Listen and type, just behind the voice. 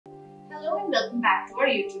Hello and welcome back to our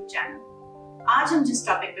YouTube channel. आज हम जिस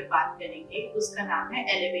टॉपिक पे बात करेंगे उसका नाम है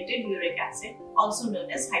elevated uric acid, also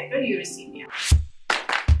known as hyperuricemia.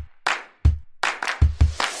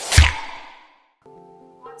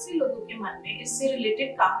 बहुत से लोगों के मन में इससे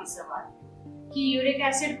रिलेटेड काफी सवाल है कि यूरिक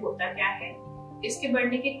एसिड होता क्या है, इसके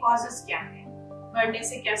बढ़ने के कॉजेस क्या हैं, बढ़ने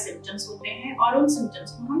से क्या सिम्टम्स होते हैं और उन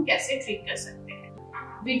सिम्टम्स को हम कैसे ट्रीट कर सकते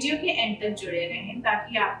हैं। वीडियो के एंड तक जुड़े रहें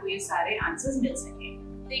ताकि आपको ये सारे आंसर्स मिल सके।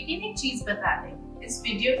 लेकिन एक चीज बता दें, इस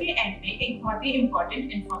वीडियो के एंड में एक बहुत ही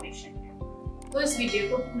इम्पोर्टेंट इन्फॉर्मेशन है, तो इस वीडियो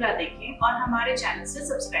को पूरा देखें और हमारे चैनल से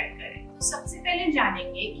सब्सक्राइब करें। तो सबसे पहले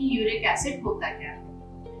जानेंगे कि यूरिक एसिड होता क्या है।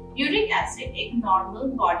 यूरिक एसिड एक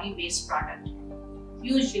नॉर्मल बॉडी वेस्ट प्रोडक्ट है।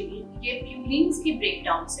 यूजुअली ये प्यूरिन्स की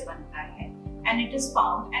ब्रेकडाउन से बनता है and it is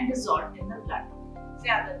found and dissolved in the blood.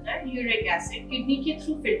 ज्यादातर यूरिक एसिड किडनी के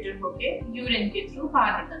थ्रू फिल्टर होकर यूरिन के थ्रू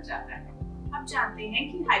बाहर निकल जाता है। अब जानते हैं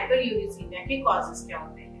कि हाइपरयूरिसीमिया के कॉजेस क्या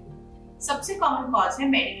होते हैं। सबसे कॉमन कॉज है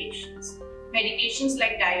मेडिकेशंस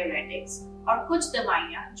लाइक डायूरेटिक्स और कुछ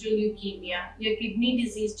दवाइयां जो ल्यूकीमिया या किडनी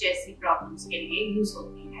डिजीज जैसी प्रॉब्लम्स के लिए यूज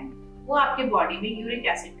होती हैं, वो आपके बॉडी में यूरिक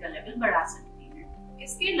एसिड का लेवल बढ़ा सकती हैं।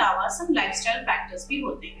 इसके अलावा सम लाइफस्टाइल फैक्टर्स भी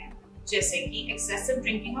होते हैं, जैसे कि excessive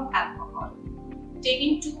drinking of alcohol,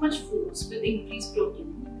 taking too much foods with increased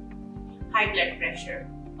protein, high blood pressure,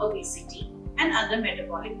 obesity and other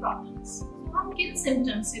metabolic problems. हम किन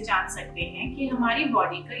सिम्टम्स से जान सकते हैं कि हमारी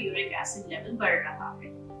बॉडी का यूरिक एसिड लेवल बढ़ रहा है।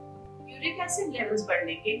 यूरिक एसिड लेवल्स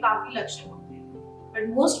बढ़ने के काफी लक्षण होते हैं, but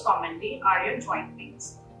most commonly are your joint pains.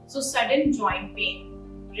 So sudden joint pain,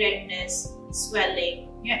 redness,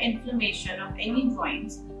 swelling या इन्फ्लेमेशन ऑफ एनी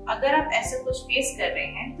जॉइंट्स। अगर आप ऐसा कुछ फेस कर रहे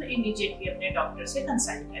हैं तो इमीडिएटली अपने डॉक्टर से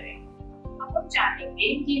कंसल्ट करें। अब हम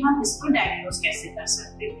जानेंगे कि हम इसको डायग्नोज कैसे कर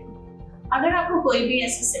सकते हैं। अगर आपको कोई भी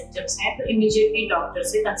ऐसे सिम्टम्स हैं तो इमीडिएटली डॉक्टर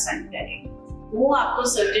से कंसल्ट करें। वो आपको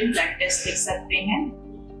सर्टेन ब्लड टेस्ट लिख सकते हैं।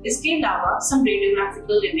 इसके अलावा सम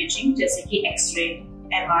रेडियोग्राफिकल इमेजिंग जैसे कि एक्सरे,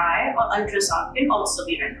 एमआरआई और ultrasound can also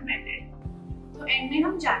be recommended. तो एंड में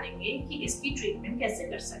हम जानेंगे कि इसकी ट्रीटमेंट कैसे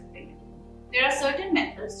कर सकते हैं। देयर आर सर्टेन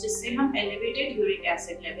मेथड्स जिससे हम एलिवेटेड यूरिक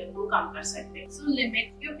एसिड लेवल को कम कर सकते हैं। So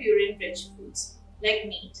limit your purine rich foods like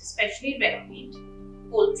meet, specially red meat,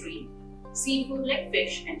 poultry, seafood like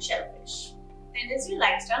fish and shellfish. Then is your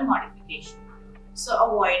lifestyle modification. So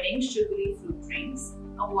avoiding sugary fruit drinks,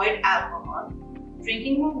 avoid alcohol,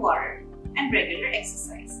 drinking more water and regular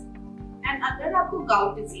exercise. And अगर आपको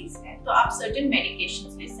gout disease है तो आप certain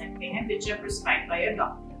medications ले सकते हैं which are prescribed by your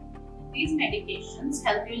doctor. These medications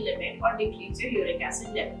help you limit or decrease your uric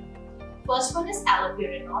acid level. First one is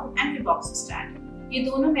allopurinol and febuxostat. ये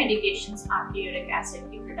दोनों medications आपके uric acid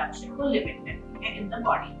की production को limit करते हैं in the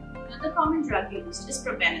body. Another common drug used is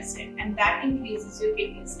probenecid and that increases your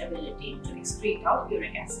kidney's ability to excrete out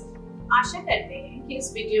uric acid. आशा करते हैं कि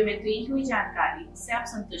इस वीडियो में दी हुई जानकारी से आप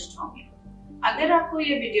संतुष्ट होंगे। अगर आपको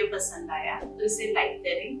ये वीडियो पसंद आया तो इसे लाइक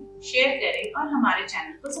करें, शेयर करें और हमारे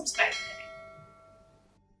चैनल को सब्सक्राइब करें।